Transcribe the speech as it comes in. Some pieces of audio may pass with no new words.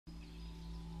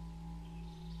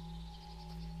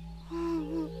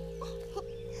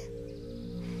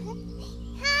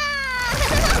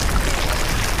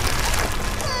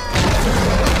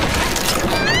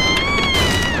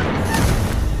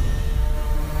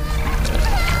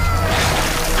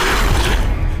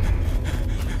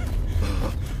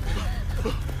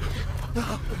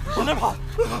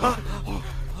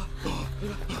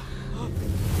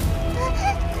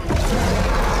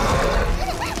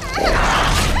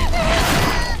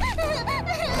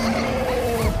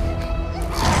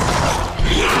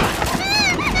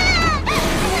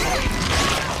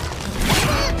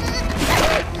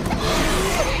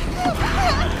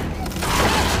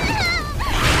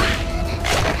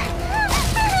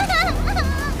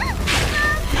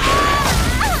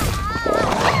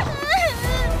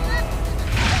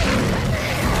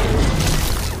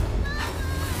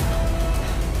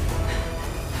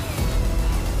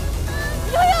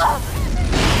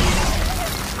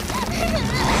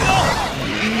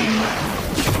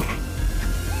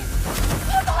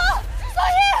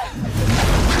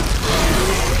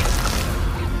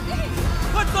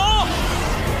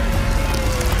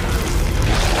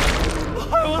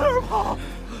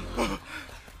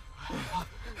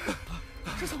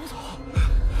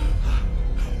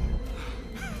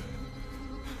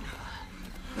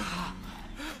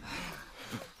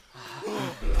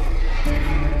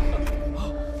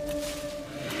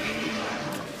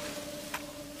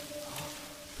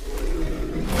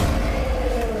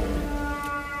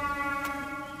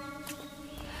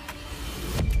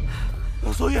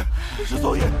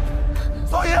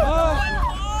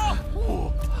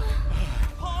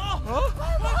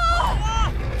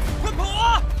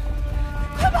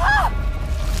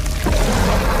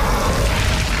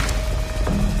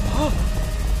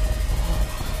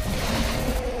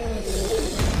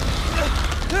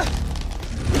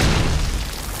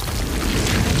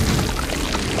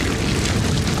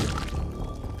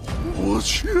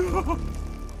去啊！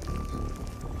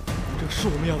这是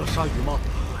我们要的鲨鱼吗？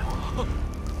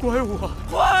怪物啊！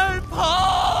快跑！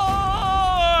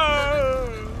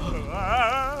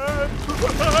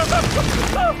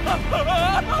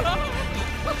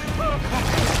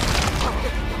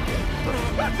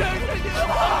这是你的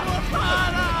跑路法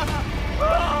了！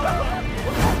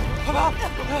快跑！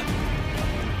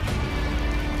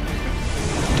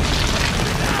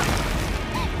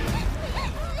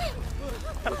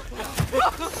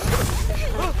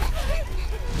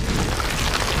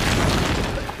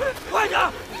快点！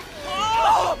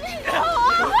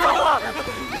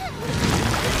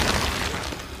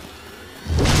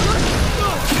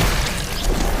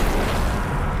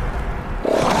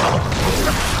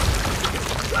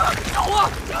救我！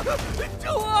救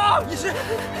我！你是？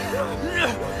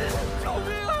救命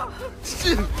啊！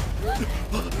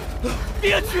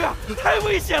别去，太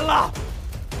危险了！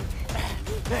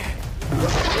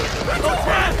老钱，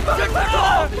坚持住！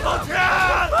老钱！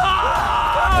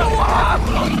救我！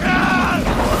老钱！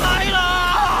来了！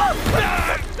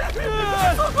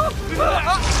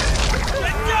眼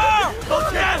镜！老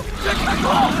钱，坚持住！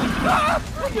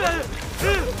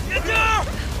眼镜！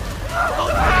老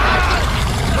钱！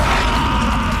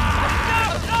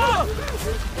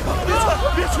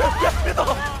别去！别动！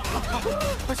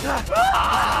快起来！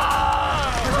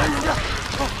快眼镜！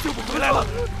救不回来了，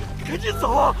赶紧走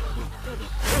啊！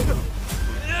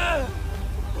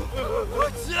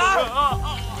起来！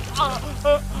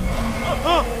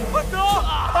快走！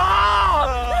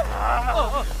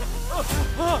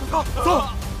走！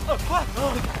快！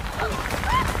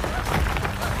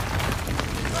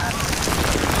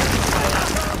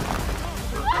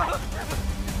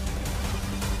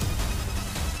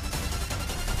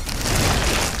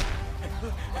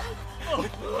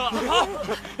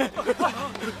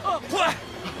快！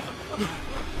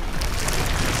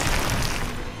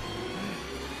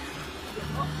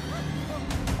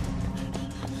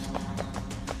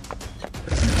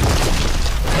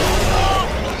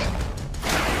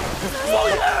王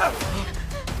爷！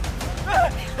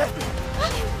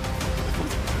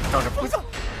照着方向。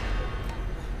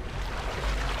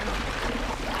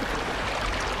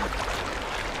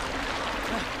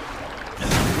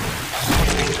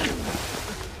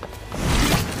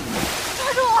抓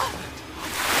住我！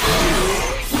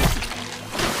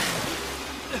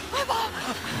快跑！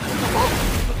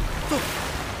走，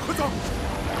快走！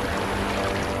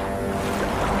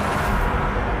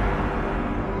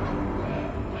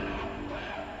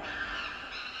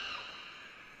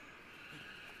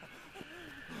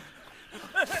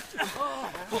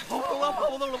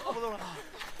跑不动了！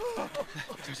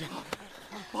小心，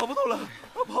跑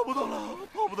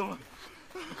不动了！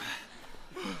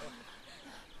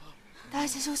大家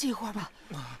先休息一会儿吧，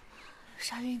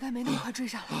鲨鱼应该没那么快追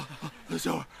上来。歇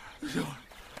会儿。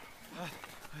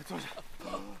坐下。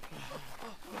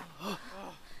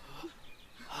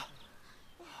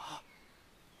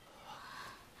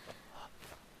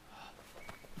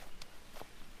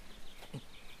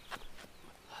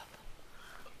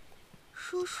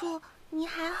叔叔，你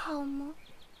还好吗？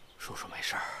叔叔没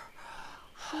事儿。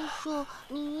叔叔，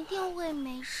你一定会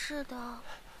没事的。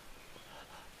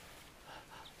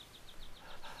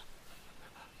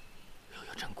悠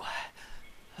悠真乖。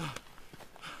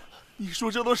你说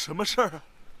这都什么事儿啊？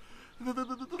那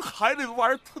海里的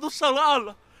玩意儿，它都上了岸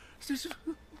了，这是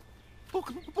不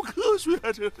科学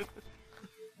啊！这。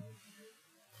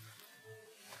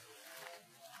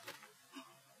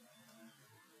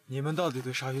你们到底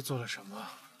对鲨鱼做了什么？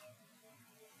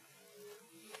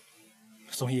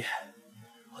松叶，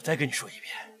我再跟你说一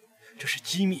遍，这是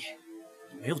机密，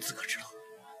你没有资格知道。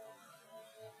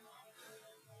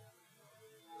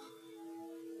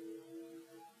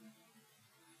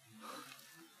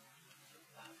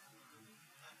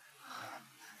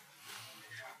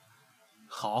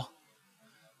好，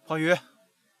花鱼，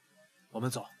我们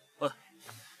走。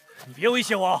你别威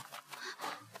胁我。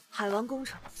海王工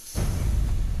程。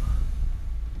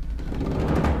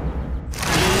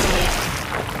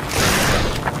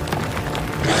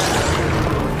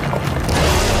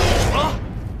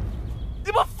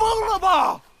你们疯了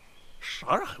吧？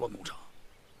啥是海王工程？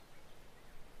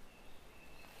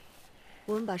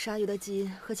我们把鲨鱼的基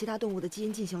因和其他动物的基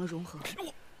因进行了融合，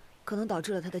可能导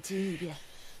致了它的基因异变。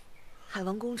海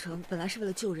王工程本来是为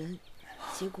了救人，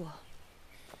结果……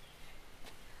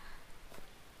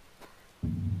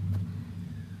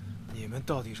你们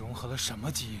到底融合了什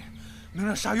么基因，能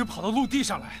让鲨鱼跑到陆地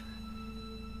上来？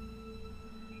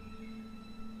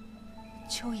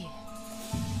蚯蚓。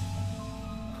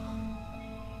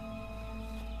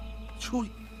蚯蚓？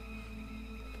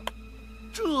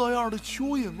这样的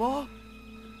蚯蚓吗？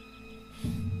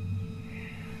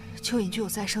蚯蚓具有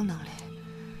再生能力，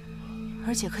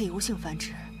而且可以无性繁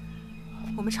殖。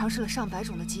我们尝试了上百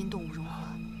种的基因动物融合，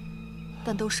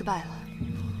但都失败了。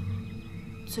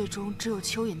最终，只有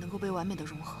蚯蚓能够被完美的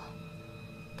融合。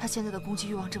它现在的攻击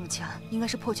欲望这么强，应该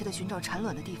是迫切的寻找产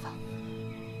卵的地方。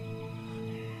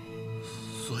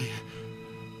所以，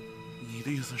你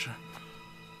的意思是，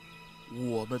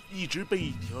我们一直被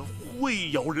一条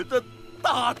会咬人的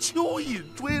大蚯蚓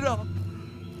追着，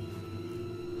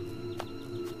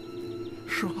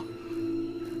是吗？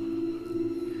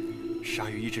鲨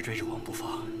鱼一直追着我们不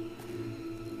放，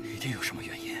一定有什么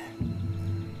原因。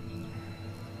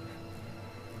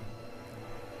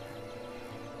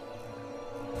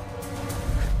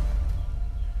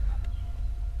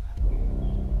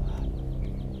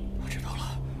我知道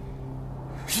了，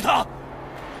是他，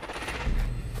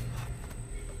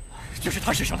就是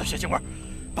他身上的血腥味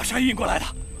把鲨鱼引过来的。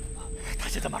他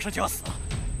现在马上就要死了，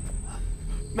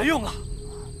没用了，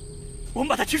我们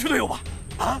把他踢出队伍吧！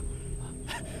啊！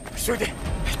兄弟，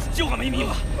救我们一命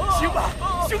吧，行吧，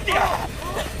兄弟！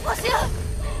不行！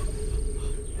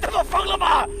他妈疯了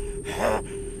吗？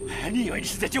你以为你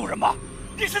是在救人吗？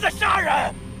你是在杀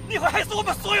人！你会害死我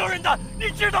们所有人的，你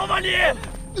知道吗？你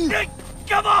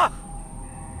干嘛？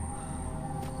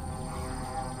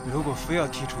如果非要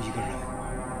踢出一个人，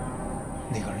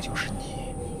那个人就是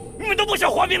你。你们都不想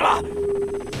活命了？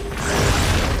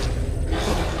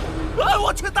哎，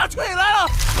我去，大蚯蚓来了！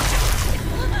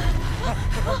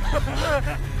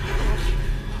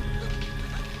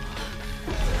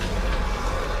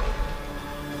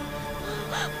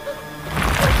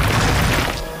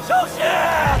小心！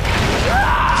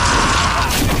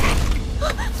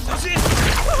小心！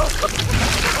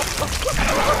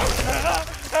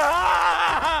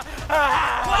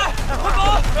快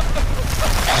跑！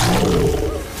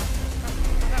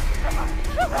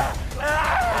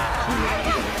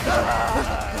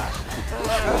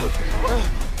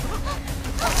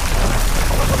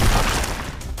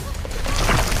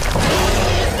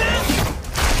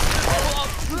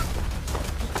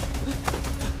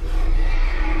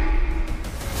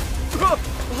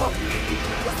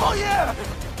老爷！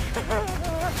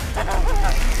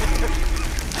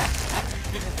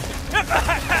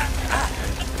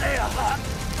哎呀！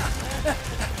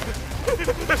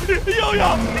悠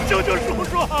悠，你救救叔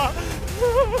叔啊！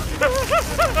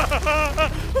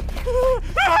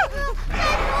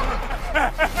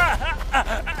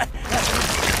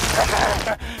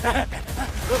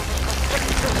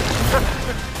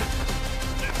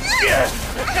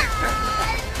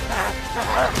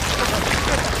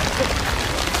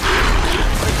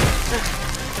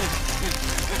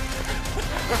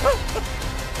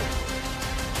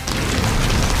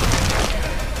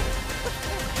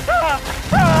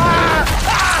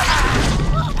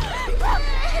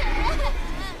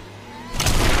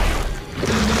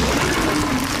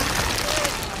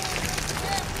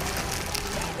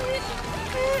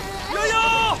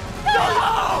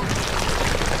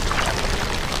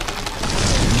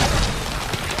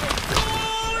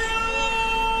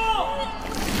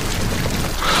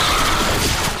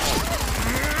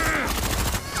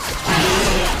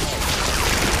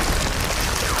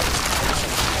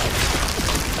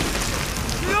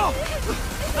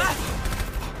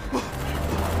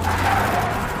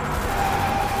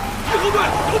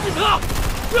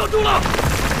不要动了！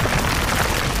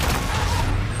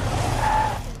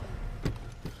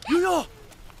悠悠，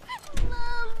妈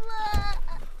妈，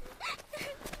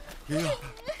悠悠，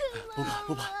不怕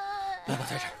不怕，爸爸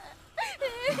在这儿，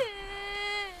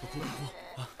不哭不哭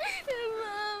啊！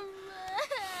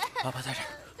爸爸在这儿，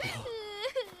不哭。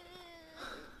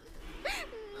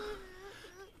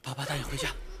爸爸带你回家。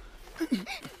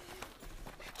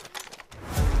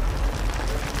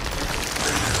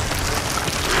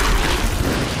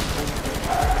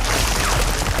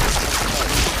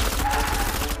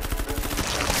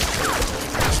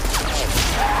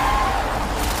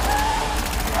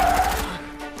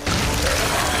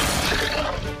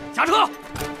下车！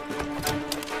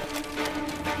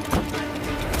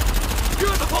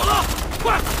热的跑了，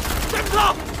快，跟着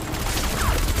他！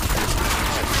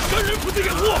人人负责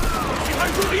掩护，其他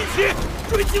人跟我一起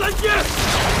追击拦截。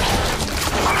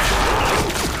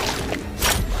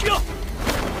停！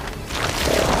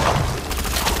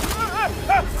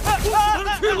堵死他的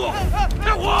去路，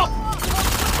开火！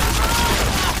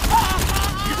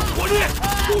集中火力，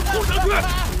都冲上去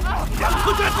！2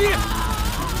颗战机！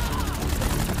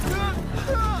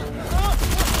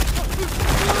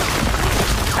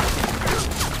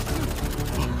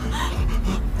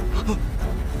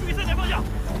注意3点方向，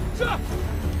是。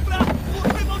你们俩互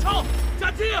推包抄，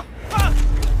夹击，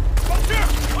往前，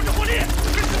往这火力，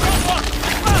开始着火，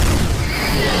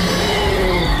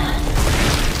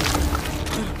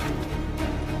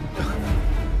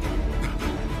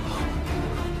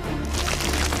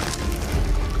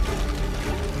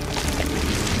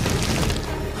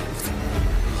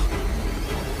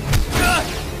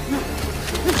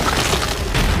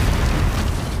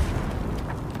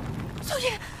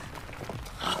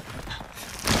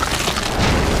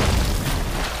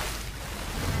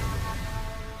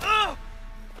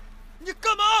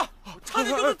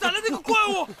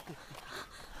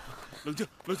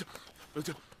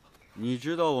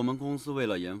知道我们公司为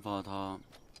了研发它，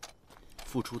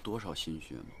付出多少心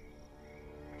血吗？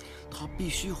它必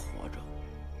须活着，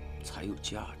才有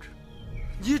价值。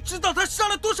你知道他杀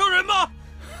了多少人吗？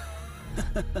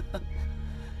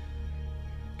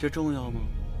这重要吗？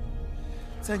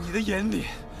在你的眼里，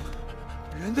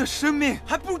人的生命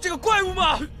还不如这个怪物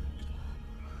吗？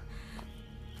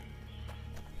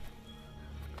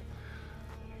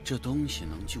这东西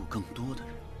能救更多的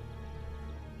人，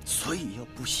所以要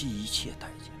不惜一切代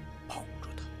价保住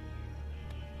它。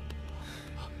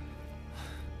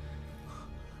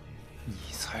你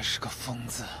才是个疯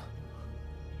子！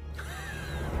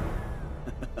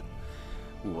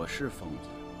我是疯子，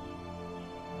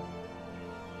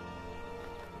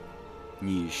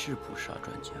你是捕杀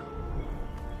专家，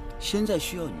现在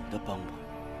需要你的帮忙，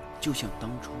就像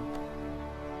当初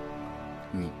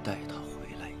你带他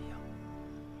回来一样。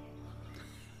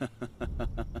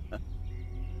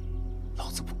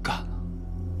老子不干了！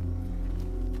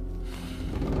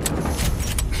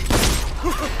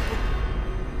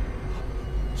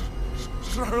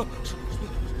杀人了！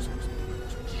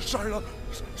杀人了！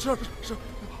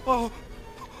啊！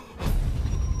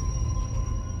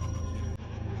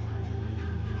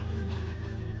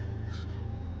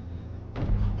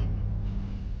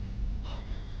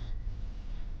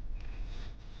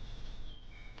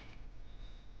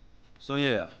孙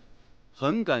烨，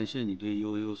很感谢你对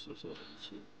悠悠所做的一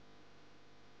切，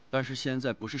但是现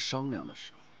在不是商量的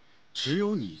时候，只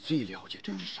有你最了解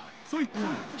这只鲨鱼，所以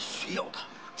我需要它。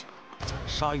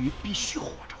鲨鱼必须活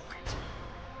着回来，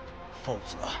否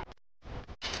则。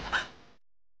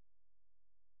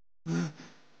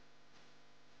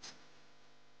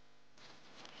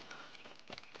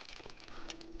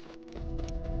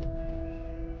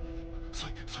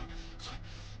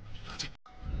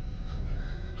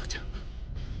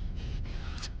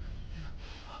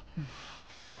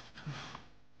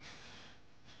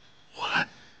我来。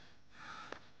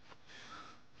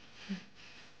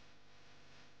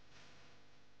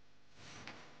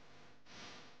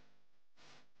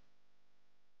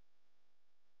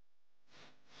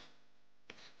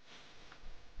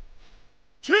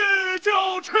去就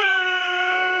去！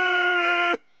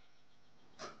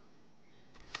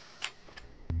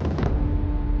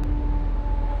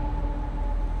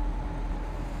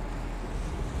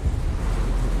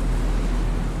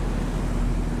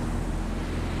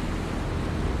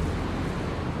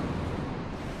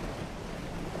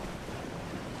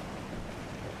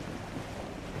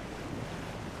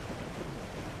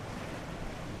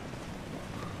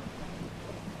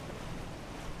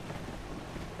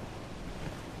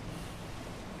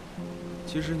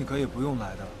其实你可以不用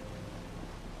来的。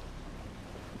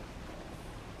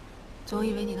总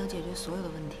以为你能解决所有的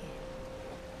问题。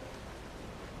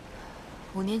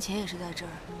5年前也是在这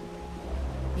儿，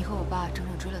你和我爸整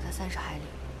整追了他30海里。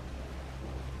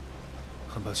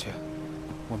很抱歉，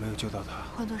我没有救到他。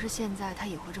换作是现在，他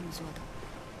也会这么做的。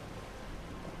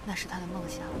那是他的梦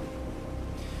想。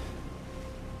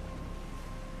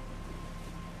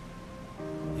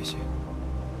也行，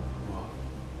我。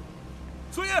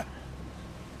孙烨，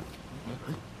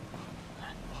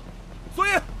孙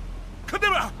烨，看那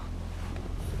边！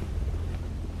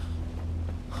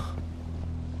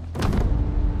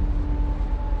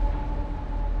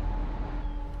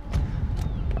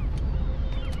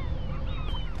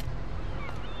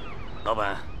老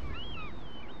板，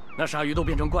那鲨鱼都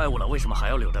变成怪物了，为什么还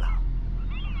要留着它？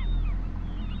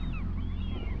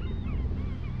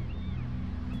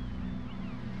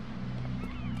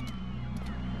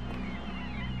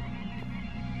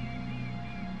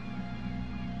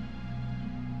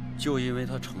就因为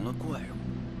它成了怪物，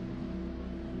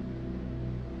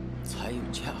才有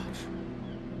价值。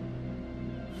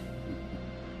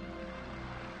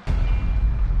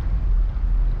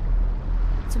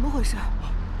怎么回事？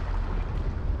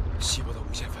细胞的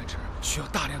无限繁殖需要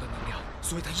大量的能量，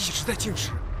所以它一直在静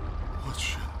止。我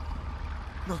去，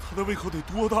那它的胃口得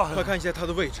多大呀？快看一下它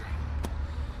的位置，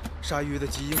鲨鱼的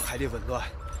基因排列紊乱，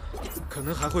可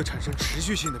能还会产生持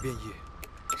续性的变异。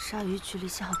鲨鱼距离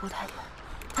信号波太远，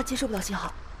它接收不到信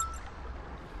号。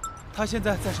它现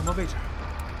在在什么位置？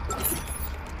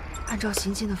按照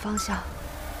行进的方向，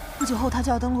不久后它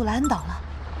就要登陆莱恩岛了。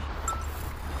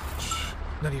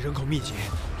那里人口密集，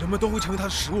人们都会成为它的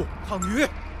食物。胖鱼，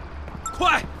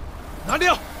快，拿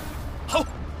掉！好，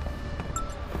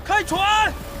开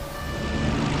船！